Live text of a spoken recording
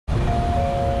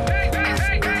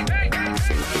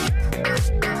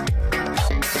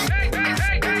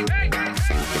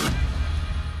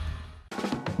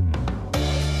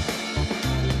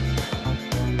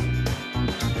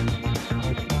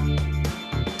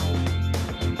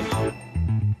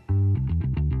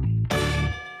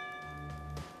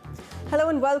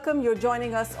and welcome. You're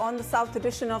joining us on the South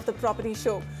edition of the Property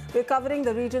Show. We're covering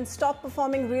the region's top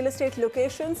performing real estate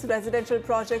locations, residential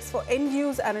projects for end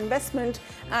use and investment,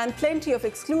 and plenty of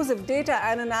exclusive data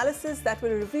and analysis that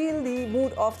will reveal the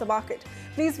mood of the market.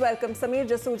 Please welcome Samir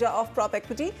Jasuja of Prop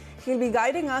Equity. He'll be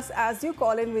guiding us as you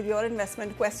call in with your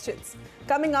investment questions.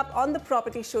 Coming up on the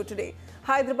Property Show today,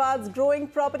 Hyderabad's growing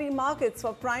property markets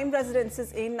for prime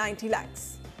residences in 90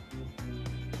 lakhs.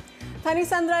 Thani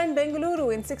Sandra in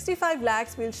Bengaluru in 65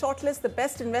 lakhs will shortlist the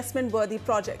best investment-worthy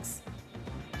projects.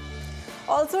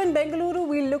 Also in Bengaluru,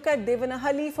 we'll look at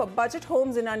Devanahalli for budget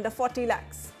homes in under 40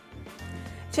 lakhs.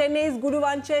 Chennai's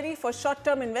Guduvancheri for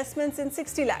short-term investments in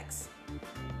 60 lakhs.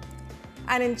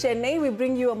 And in Chennai, we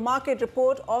bring you a market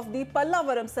report of the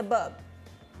Pallavaram suburb.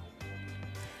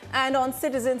 And on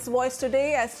Citizens' Voice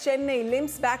today, as Chennai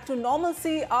limps back to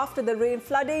normalcy after the rain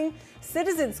flooding,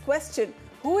 citizens question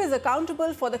who is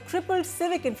accountable for the crippled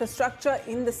civic infrastructure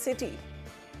in the city.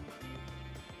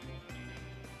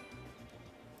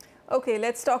 Okay,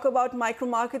 let's talk about micro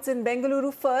markets in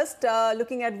Bengaluru first,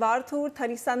 looking at Varthur,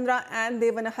 Thanisandra and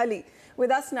Devanahalli.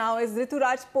 With us now is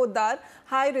Rituraj Poddar.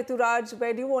 Hi Rituraj,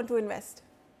 where do you want to invest?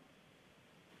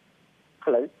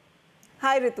 Hello.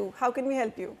 Hi Ritu, how can we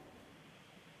help you?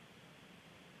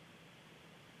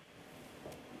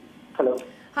 Hello.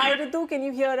 Hi Ritu, can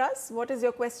you hear us? What is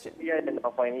your question? Yeah, now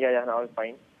fine. Yeah, now I'm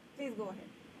fine. Please go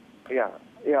ahead.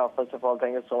 Yeah. First of all,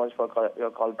 thank you so much for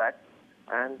your call back.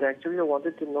 And actually, I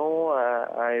wanted to know,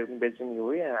 I'm based in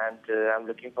UAE and I'm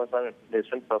looking for some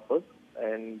investment purpose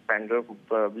in Bangalore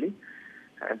probably.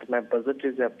 And my budget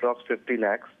is approx 50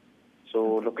 lakhs. So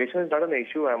location is not an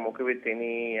issue. I'm okay with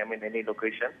any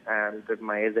location. And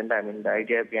my agenda, the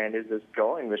idea behind is this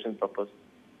pure investment purpose.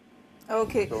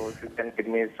 Okay. So if you can give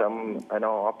me some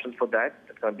options for that,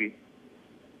 that would be.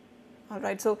 All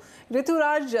right. So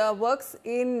Rituraj works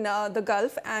in the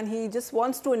Gulf and he just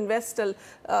wants to invest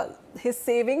his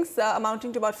savings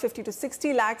amounting to about 50 to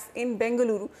 60 lakhs in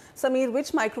Bengaluru. Samir,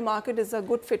 which micro market is a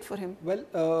good fit for him? Well,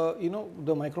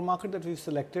 the micro market that we've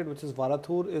selected, which is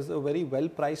Varathur, is a very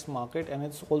well-priced market, and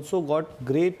it's also got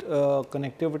great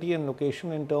connectivity and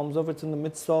location in terms of it's in the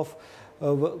midst of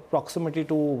proximity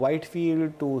to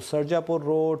Whitefield, to Sarjapur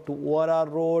Road, to ORR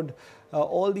Road.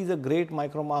 All these are great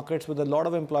micro markets with a lot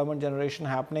of employment generation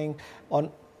happening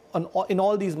in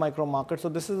all these micro markets. So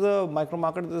this is a micro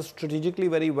market that is strategically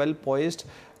very well poised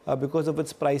because of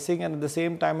its pricing, and at the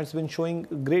same time it's been showing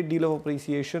a great deal of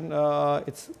appreciation.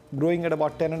 It's growing at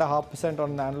about 10.5%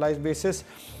 on an annualized basis.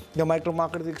 The micro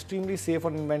market is extremely safe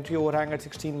on inventory overhang at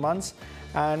 16 months.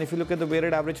 And if you look at the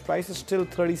weighted average price, it's still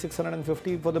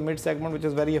 3,650 for the mid segment, which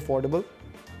is very affordable.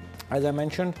 As I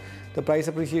mentioned, the price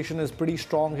appreciation is pretty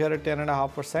strong here at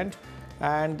 10.5%.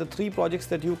 And the three projects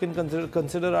that you can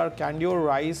consider are Candior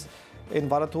Rise in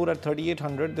Varathur at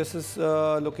 3,800. This is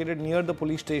located near the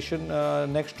police station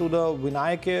next to the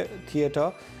Vinayake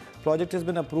Theatre. Project has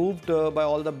been approved by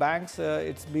all the banks.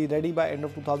 It's be ready by end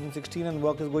of 2016 and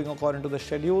work is going according to the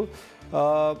schedule.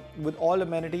 With all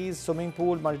amenities, swimming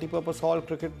pool, multi-purpose hall,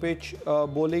 cricket pitch,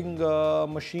 bowling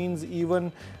machines,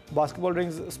 even basketball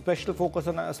rings, special focus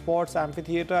on sports,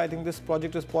 amphitheatre. I think this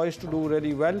project is poised to do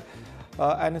really well.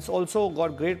 And it's also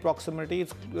got great proximity.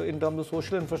 It's in terms of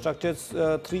social infrastructure, it's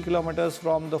 3 kilometers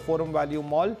from the Forum Value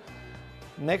Mall.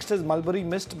 Next is Mulberry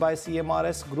Mist by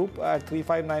CMRS Group at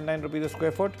 3,599 rupees a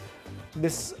square foot.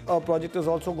 This project has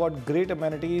also got great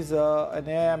amenities, an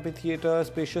air amphitheatre,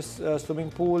 spacious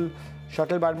swimming pool,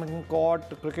 shuttle badminton court,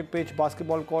 cricket pitch,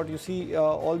 basketball court. You see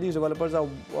all these developers are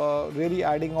really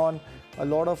adding on a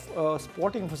lot of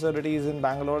sporting facilities in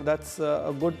Bangalore. That's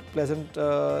a good, pleasant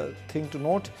thing to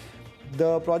note.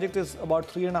 The project is about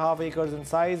 3.5 acres in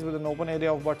size with an open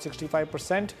area of about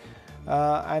 65%.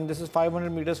 And this is 500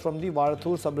 meters from the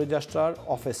Varathur Sub-Registrar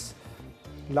office.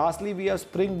 Lastly, we have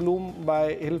Spring Bloom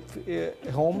by Hill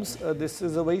Homes. This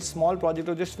is a very small project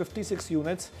of just 56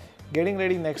 units, getting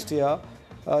ready next year.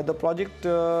 The project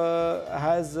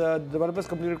has developers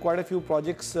completed quite a few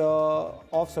projects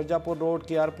off Sarjapur Road,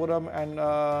 KR-Puram,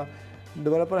 and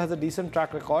developer has a decent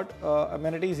track record.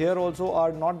 Amenities here also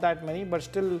are not that many, but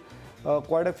still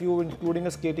quite a few, including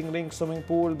a skating rink, swimming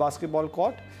pool, basketball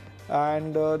court.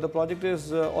 And the project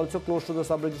is also close to the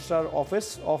Sub-Registrar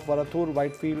office of Varathur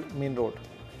Whitefield Main Road.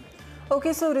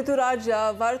 Okay, so Rituraj,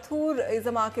 Varathur is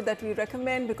a market that we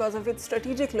recommend because of its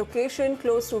strategic location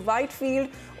close to Whitefield,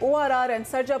 ORR and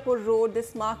Sarjapur Road.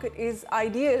 This market is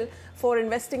ideal for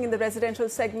investing in the residential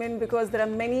segment because there are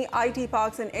many IT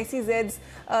parks and SEZs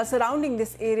surrounding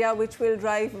this area, which will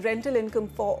drive rental income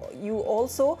for you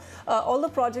also. All the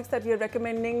projects that we are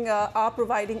recommending are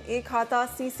providing A Khata,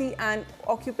 CC and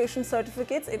occupation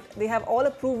certificates. They have all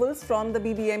approvals from the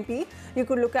BBMP. You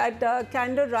could look at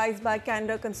Candor Rise by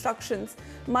Candor Constructions,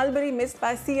 Mulberry Mist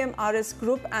by CMRS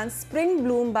Group and Spring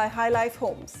Bloom by High Life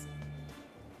Homes.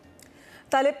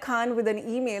 Talib Khan with an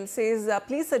email says,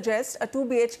 please suggest a 2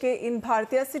 BHK in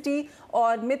Bhartiya City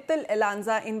or Mittal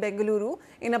Elanza in Bengaluru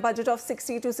in a budget of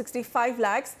 60 to 65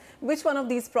 lakhs. Which one of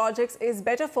these projects is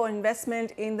better for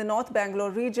investment in the North Bangalore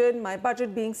region? My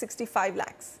budget being 65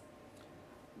 lakhs.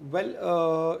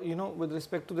 Well, with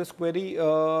respect to this query,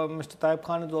 Mr. Taib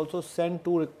Khan has also sent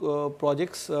two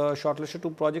projects, shortlisted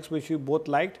two projects which we both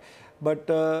liked. But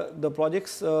the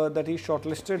projects that he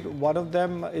shortlisted, one of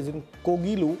them is in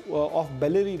Kogilu off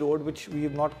Bellary Road, which we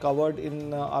have not covered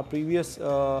in our previous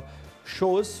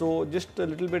shows. So just a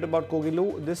little bit about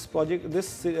Kogilu. This project,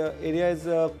 this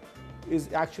area is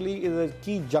actually a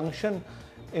key junction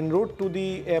en route to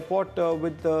the airport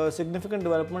with significant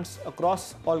developments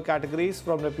across all categories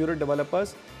from reputed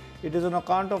developers. It is on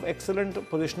account of excellent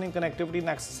positioning, connectivity and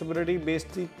accessibility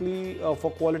basically for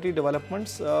quality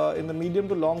developments. In the medium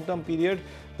to long term period,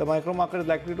 the micro market is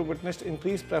likely to witness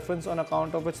increased preference on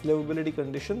account of its livability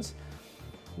conditions.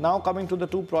 Now coming to the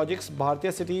two projects,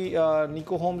 Bhartiya City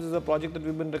Nico Homes is a project that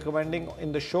we've been recommending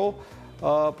in the show.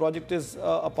 Project is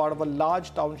a part of a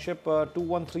large township,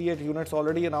 2138 units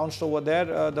already announced over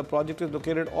there. The project is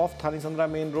located off Thani Sandra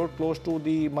Main Road, close to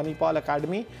the Manipal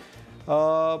Academy.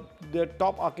 The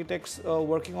top architects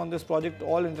working on this project,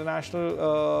 all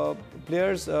international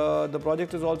players. The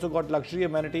project has also got luxury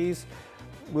amenities,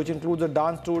 which includes a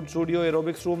dance studio,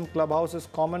 aerobics room, clubhouses,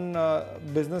 common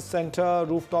business center,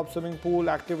 rooftop swimming pool,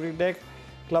 activity deck.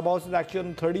 Clubhouse is actually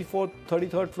on the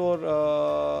 33rd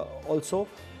floor also.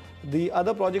 The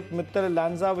other project, Mittal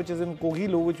Elanza, which is in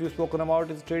Kogilu, which we've spoken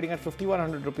about, is trading at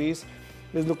 5,100 rupees.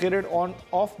 Is located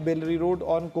off Bellary Road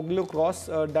on Kogilu Cross,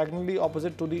 diagonally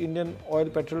opposite to the Indian Oil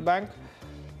Petrol Bank.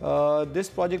 This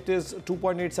project is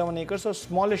 2.87 acres, so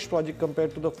smallish project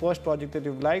compared to the first project that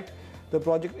you've liked. The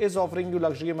project is offering you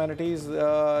luxury amenities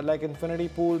like infinity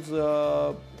pools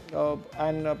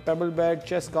and pebble bed,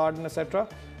 chess garden, etc.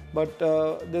 But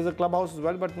there's a clubhouse as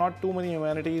well, but not too many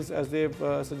amenities as they've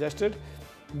suggested.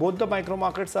 Both the micro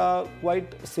markets are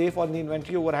quite safe on the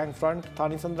inventory overhang front,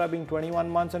 Thani Sandra being 21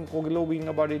 months and Kogilu being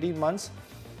about 18 months.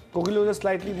 Kogilu is a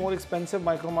slightly more expensive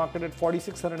micro market at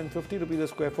 4,650 rupees a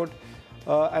square foot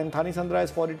and Thani Sandra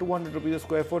is 4,200 rupees a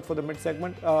square foot for the mid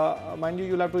segment. Mind you,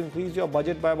 you'll have to increase your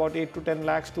budget by about 8 to 10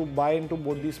 lakhs to buy into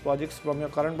both these projects from your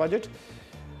current budget.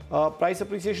 Price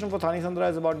appreciation for Thani Sandra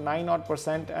is about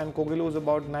 9% and Kogilu is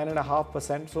about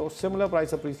 9.5%. So similar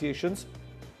price appreciations.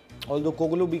 Although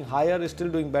Kogilu being higher is still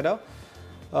doing better.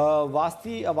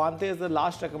 Vasti Avante is the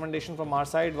last recommendation from our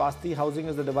side. Vasti Housing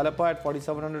is the developer at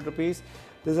 4,700 rupees.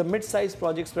 There's a mid-sized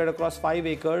project spread across 5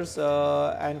 acres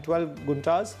and 12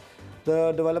 guntas.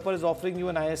 The developer is offering you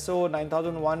an ISO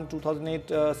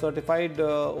 9001-2008 certified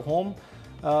home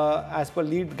as per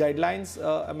LEED guidelines.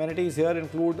 Amenities here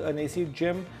include an AC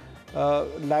gym,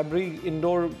 library,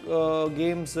 indoor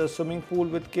games, swimming pool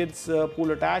with kids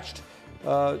pool attached.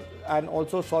 And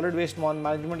also solid waste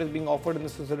management is being offered in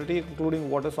this facility, including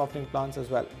water softening plants as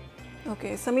well.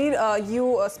 Okay, Sameer,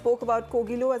 you spoke about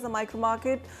Kogilu as a micro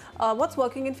market. What's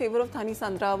working in favor of Thani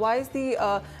Sandra? Why is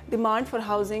the demand for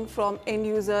housing from end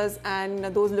users and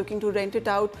those looking to rent it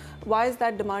out, why is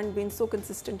that demand been so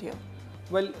consistent here?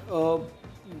 Well,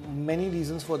 many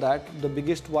reasons for that. The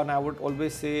biggest one I would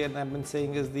always say, and I've been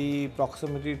saying, is the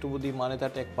proximity to the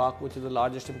Manyata Tech Park, which is the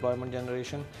largest employment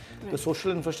generation. Right. The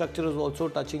social infrastructure is also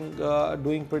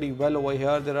doing pretty well over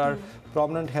here. There are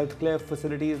prominent healthcare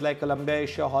facilities like Columbia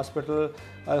Asia Hospital,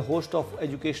 a host of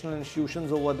educational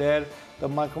institutions over there. The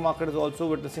micro market is also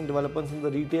witnessing developments in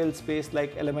the retail space,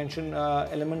 like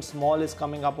Elements Mall is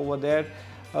coming up over there.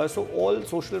 So all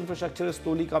social infrastructure is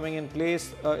slowly coming in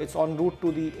place. It's en route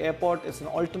to the airport. It's an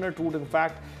alternate route, in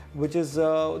fact, which is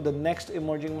the next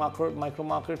emerging micro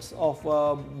markets of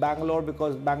Bangalore,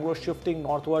 because Bangalore is shifting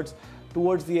northwards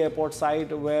towards the airport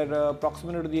side, where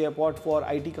proximity to the airport for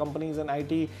IT companies and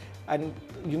IT and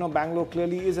you know, Bangalore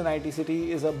clearly is an IT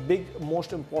city, is a big,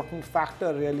 most important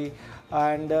factor really,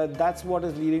 and that's what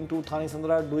is leading to Thane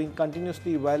Sandra doing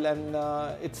continuously well, and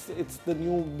it's the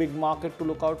new big market to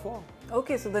look out for.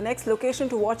 Okay, so the next location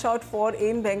to watch out for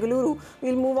in Bengaluru.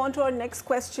 We'll move on to our next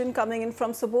question coming in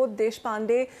from Subodh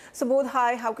Deshpande. Subodh,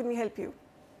 hi, how can we help you?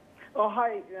 Oh,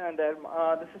 hi,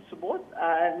 this is Subodh,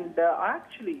 and I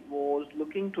actually was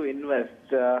looking to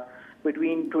invest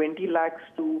between 20 lakhs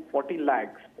to 40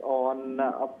 lakhs on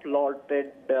a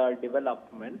plotted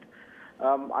development,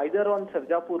 either on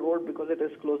Sarjapur Road because it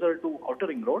is closer to Outer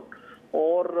Ring Road,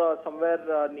 or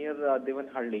somewhere near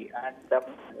Devanhalli. And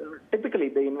typically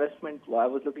the investment I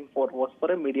was looking for was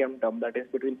for a medium term, that is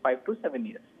between 5 to 7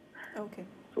 years. Okay.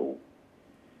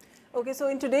 So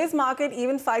in today's market,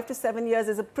 even 5 to 7 years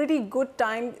is a pretty good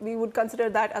time. We would consider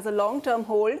that as a long-term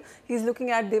hold. He's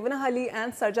looking at Devanhalli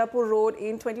and Sarjapur Road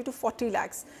in 20 to 40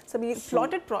 lakhs. So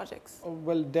plotted projects.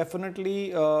 Well, definitely,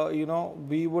 you know,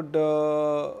 we would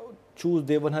choose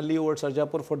Devanhalli over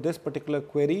Sarjapur for this particular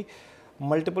query.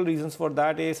 Multiple reasons for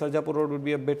that. Sarjapur Road would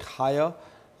be a bit higher.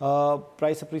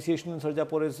 Price appreciation in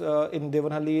Sarjapur is in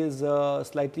Devanhalli is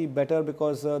slightly better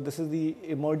because this is the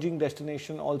emerging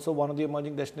destination, also one of the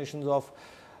emerging destinations of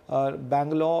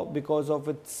Bangalore because of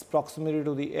its proximity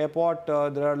to the airport.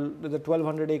 There are the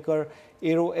 1200-acre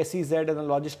Aero SEZ and a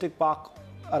logistic park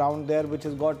around there, which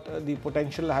has got the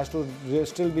potential, has to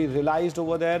still be realized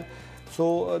over there.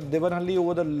 So Devanhalli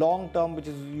over the long term, which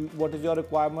is what is your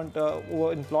requirement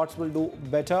in plots, will do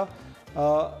better.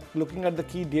 Looking at the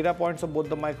key data points of both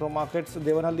the micro markets,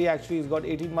 Devanhalli actually has got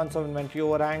 18 months of inventory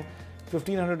overhang.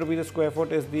 1500 rupees a square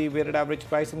foot is the weighted average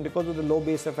price, and because of the low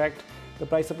base effect, the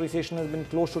price appreciation has been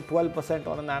close to 12%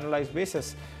 on an annualized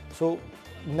basis. So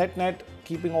net,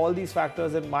 keeping all these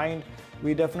factors in mind,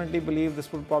 we definitely believe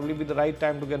this would probably be the right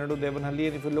time to get into Devanhalli.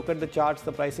 And if you look at the charts,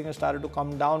 the pricing has started to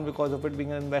come down because of it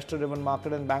being an investor-driven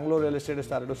market, and Bangalore real estate has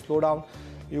started to slow down.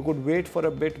 You could wait for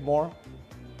a bit more,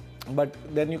 but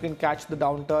then you can catch the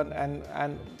downturn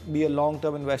and be a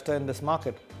long-term investor in this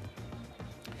market.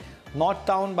 North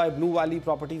Town by Blue Valley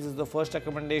Properties is the first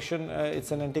recommendation.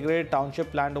 It's an integrated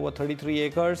township planned over 33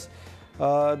 acres.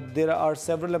 There are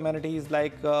several amenities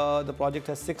like the project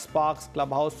has 6 parks,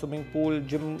 clubhouse, swimming pool,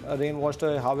 gym,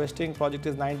 rainwater harvesting. Project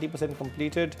is 90%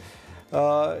 completed.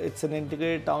 It's an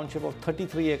integrated township of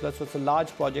 33 acres, so it's a large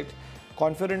project.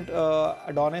 Confident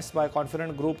Adonis by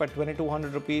Confident Group at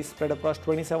 2200 rupees, spread across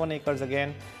 27 acres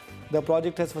again. The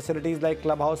project has facilities like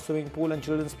clubhouse, swimming pool and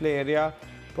children's play area.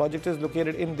 Project is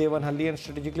located in Devanhalli and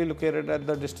strategically located at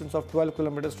the distance of 12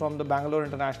 kilometers from the Bangalore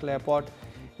International Airport.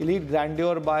 Elite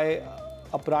Grandeur by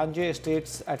Apranje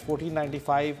Estates at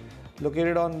 1495,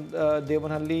 located on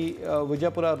Devanhalli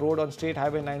Vijayapura Road on State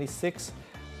Highway 96.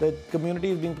 The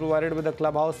community is being provided with a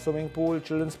clubhouse, swimming pool,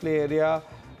 children's play area.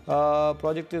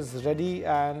 Project is ready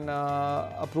and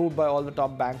approved by all the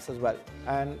top banks as well.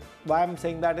 And why I'm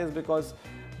saying that is because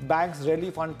banks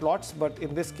rarely fund plots, but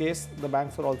in this case, the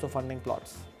banks are also funding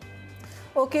plots.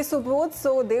 Okay, so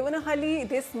Devanhalli,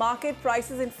 this market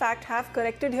prices in fact have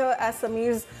corrected here, as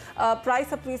Sameer's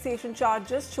price appreciation chart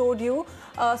just showed you.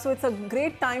 So it's a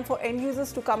great time for end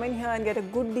users to come in here and get a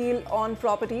good deal on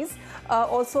properties.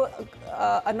 Also,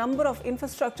 a number of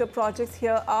infrastructure projects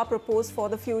here are proposed for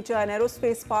the future: an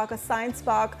aerospace park, a science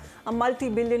park, a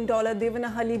multi-billion-dollar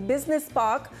Devanhalli business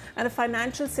park, and a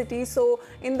financial city. So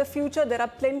in the future, there are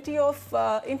plenty of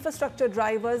infrastructure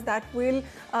drivers that will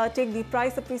take the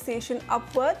price appreciation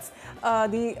upwards.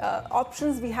 The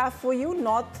options we have for you: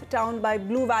 North Town by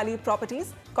Blue Valley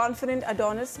Properties, Confident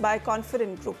Adonis by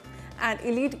Confident Group, and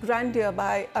Elite Grandeur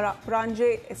by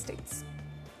Apranje Estates.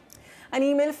 An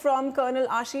email from Colonel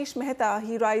Ashish Mehta.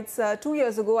 He writes, 2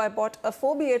 years ago, I bought a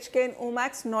 4 BHK in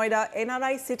Omax, Noida,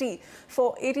 NRI city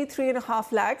for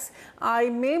 83.5 lakhs. I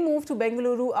may move to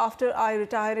Bengaluru after I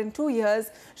retire in 2 years.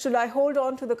 Should I hold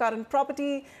on to the current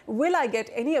property? Will I get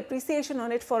any appreciation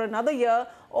on it for another year?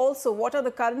 Also, what are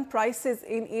the current prices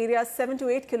in areas 7 to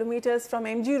 8 kilometers from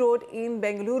MG Road in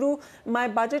Bengaluru? My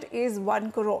budget is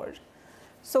 1 crore.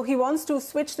 So he wants to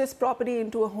switch this property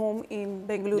into a home in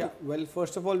Bengaluru. Yeah, well,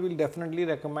 first of all, we'll definitely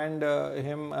recommend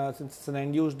him, since it's an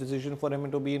end-use decision for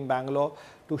him to be in Bangalore,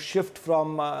 to shift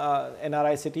from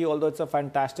NRI city, although it's a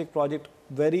fantastic project,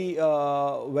 very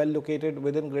well located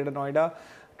within Greater Noida,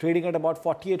 trading at about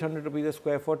 4,800 rupees a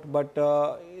square foot, but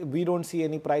we don't see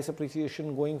any price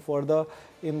appreciation going further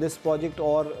in this project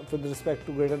or with respect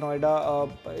to Greater Noida.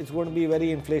 It's going to be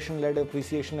very inflation-led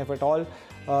appreciation, if at all.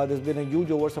 There's been a huge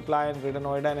oversupply in Greater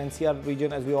Noida, and NCR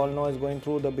region, as we all know, is going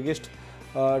through the biggest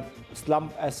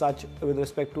slump as such with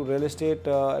respect to real estate,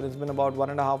 and it's been about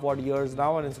 1.5 odd years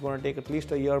now, and it's going to take at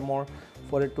least a year more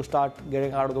for it to start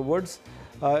getting out of the woods.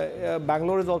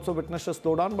 Bangalore has also witnessed a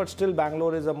slowdown, but still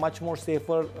Bangalore is a much more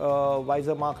safer,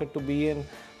 wiser market to be in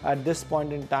at this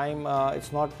point in time.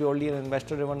 It's not purely an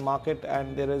investor-driven market,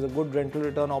 and there is a good rental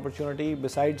return opportunity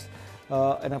besides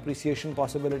an appreciation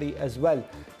possibility as well.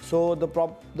 So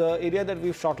the area that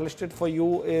we've shortlisted for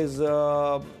you is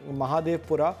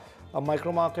Mahadevpura, a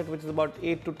micro market which is about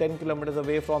 8 to 10 kilometers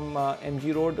away from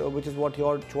MG Road, which is what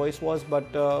your choice was. But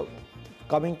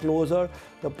coming closer,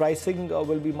 the pricing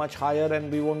will be much higher,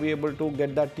 and we won't be able to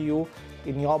get that to you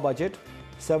in your budget.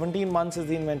 17 months is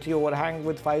the inventory overhang,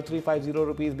 with 5350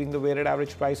 rupees being the weighted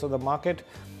average price of the market.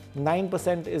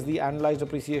 9% is the annualized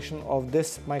appreciation of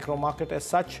this micro market as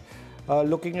such.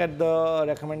 Looking at the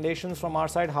recommendations from our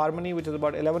side, Harmony, which is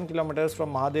about 11 kilometers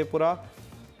from Mahadevpura,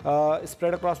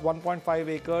 spread across 1.5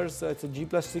 acres. It's a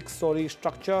G+6 story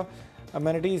structure.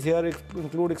 Amenities here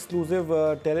include exclusive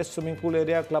terraced swimming pool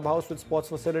area, clubhouse with sports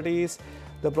facilities.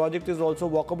 The project is also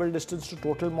walkable distance to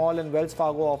Total Mall and Wells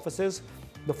Fargo offices,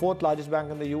 the 4th largest bank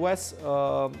in the US.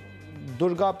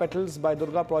 Durga Petals by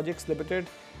Durga Projects Limited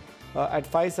at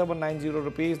 5790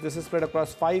 rupees. This is spread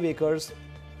across 5 acres.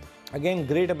 Again,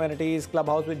 great amenities,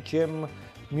 clubhouse with gym,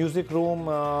 music room,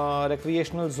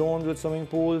 recreational zones with swimming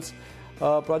pools.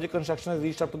 Project construction has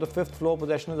reached up to the 5th floor.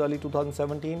 Possession is early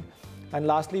 2017. And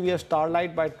lastly, we have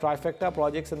Starlight by Trifecta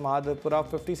Projects in Mahadevpura,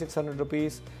 5600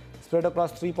 rupees, spread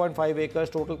across 3.5 acres,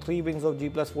 total 3 wings of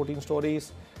G+14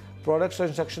 stories. Product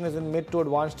construction is in mid to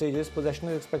advanced stages. Possession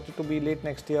is expected to be late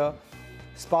next year.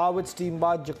 Spa with steam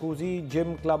bath, jacuzzi,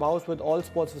 gym, clubhouse with all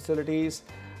sports facilities,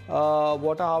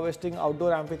 water harvesting,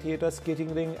 outdoor amphitheatre,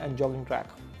 skating ring and jogging track.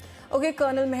 Okay,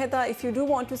 Colonel Mehta, if you do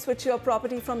want to switch your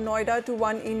property from Noida to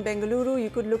one in Bengaluru, you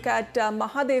could look at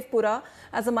Mahadevpura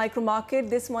as a micro market.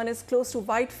 This one is close to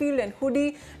Whitefield and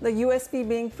Hoodie, the USP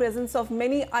being presence of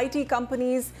many IT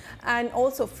companies, and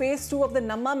also phase 2 of the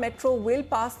Namma Metro will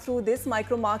pass through this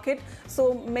micro market.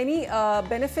 So many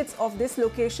benefits of this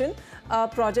location.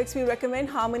 Projects we recommend: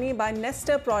 Harmony by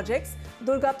Nestor Projects,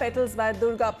 Durga Petals by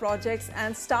Durga Projects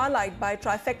and Starlight by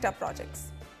Trifecta Projects.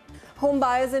 Home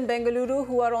buyers in Bengaluru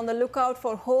who are on the lookout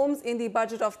for homes in the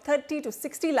budget of 30 to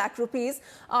 60 lakh rupees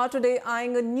are today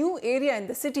eyeing a new area in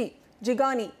the city,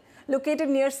 Jigani. Located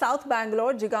near South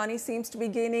Bangalore, Jigani seems to be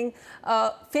gaining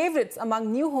favourites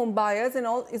among new home buyers and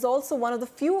is also one of the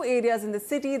few areas in the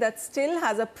city that still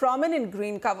has a prominent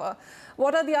green cover.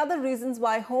 What are the other reasons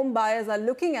why home buyers are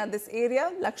looking at this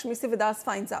area? Lakshmi Sivadas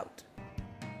finds out.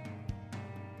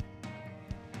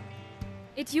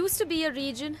 It used to be a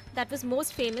region that was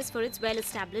most famous for its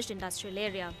well-established industrial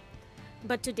area.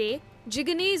 But today,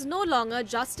 Jigani is no longer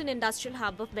just an industrial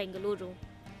hub of Bengaluru.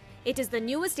 It is the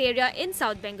newest area in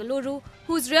South Bengaluru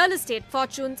whose real estate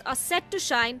fortunes are set to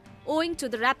shine owing to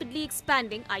the rapidly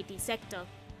expanding IT sector.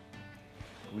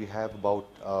 We have about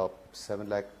 7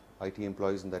 lakh IT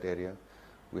employees in that area.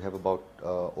 We have about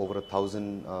over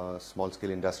 1,000 small-scale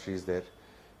industries there.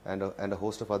 And a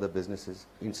host of other businesses.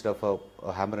 Instead of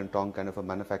a hammer and tong kind of a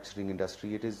manufacturing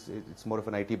industry, it's more of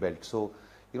an IT belt. So,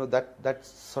 you know, that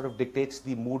sort of dictates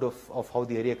the mood of how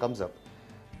the area comes up.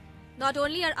 Not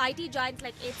only are IT giants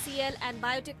like HCL and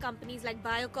biotech companies like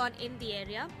Biocon in the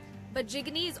area, but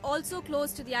Jigani is also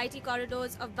close to the IT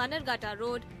corridors of Bannerghatta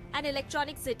Road and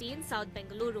Electronic City in South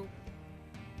Bengaluru.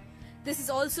 This is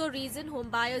also a reason home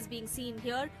buyers being seen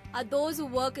here are those who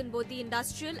work in both the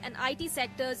industrial and IT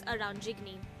sectors around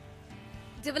Jigani.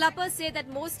 Developers say that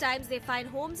most times they find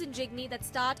homes in Jigani that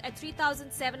start at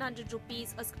 3,700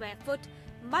 rupees a square foot,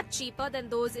 much cheaper than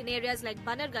those in areas like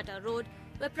Bannerghatta Road,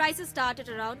 where prices start at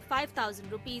around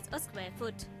 5,000 rupees a square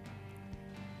foot.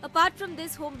 Apart from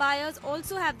this, home buyers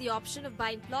also have the option of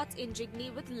buying plots in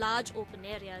Jigani with large open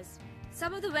areas.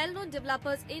 Some of the well-known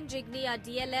developers in Jigani are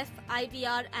DLF,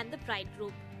 IVR and the Pride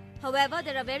Group. However,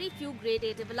 there are very few Grade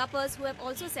A developers who have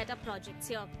also set up projects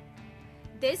here.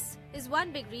 This is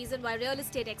one big reason why real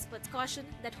estate experts caution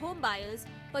that home buyers,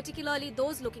 particularly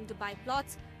those looking to buy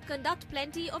plots, conduct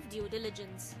plenty of due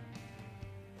diligence.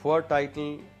 Poor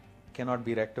title cannot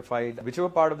be rectified. Whichever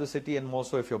part of the city, and more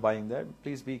so if you're buying there,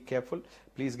 please be careful.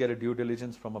 Please get a due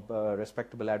diligence from a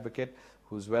respectable advocate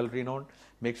who's well renowned.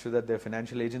 Make sure that there are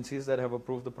financial agencies that have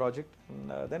approved the project,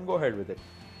 and then go ahead with it.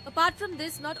 Apart from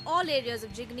this, not all areas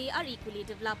of Jigani are equally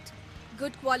developed.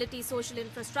 Good quality social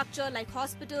infrastructure like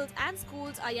hospitals and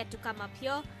schools are yet to come up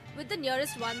here, with the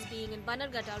nearest ones being in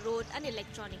Bannerghatta Road and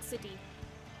Electronic City.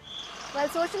 While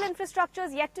social infrastructure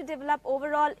is yet to develop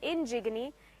overall in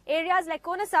Jigani, areas like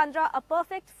Konasandra are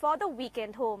perfect for the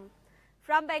weekend home.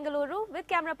 From Bengaluru, with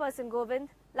camera person Govind,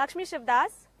 Lakshmi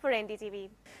Sivadas for NDTV.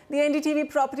 The NDTV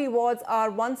Property Awards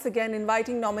are once again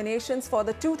inviting nominations for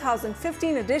the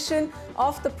 2015 edition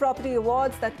of the Property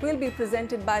Awards that will be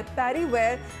presented by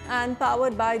Parryware and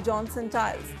powered by Johnson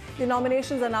Tiles. The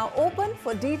nominations are now open.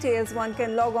 For details, one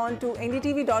can log on to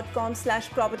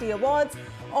ndtv.com/propertyawards,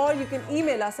 or you can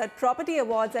email us at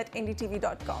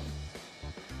propertyawards@ndtv.com.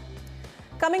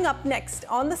 Coming up next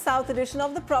on the South edition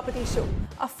of the Property Show,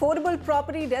 affordable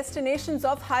property destinations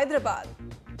of Hyderabad.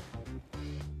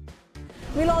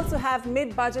 We'll also have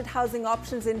mid-budget housing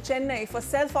options in Chennai for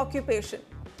self-occupation.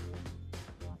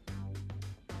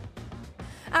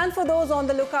 And for those on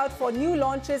the lookout for new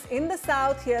launches in the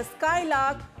South, here's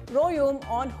Skylark Royum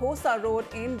on Hosa Road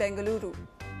in Bengaluru.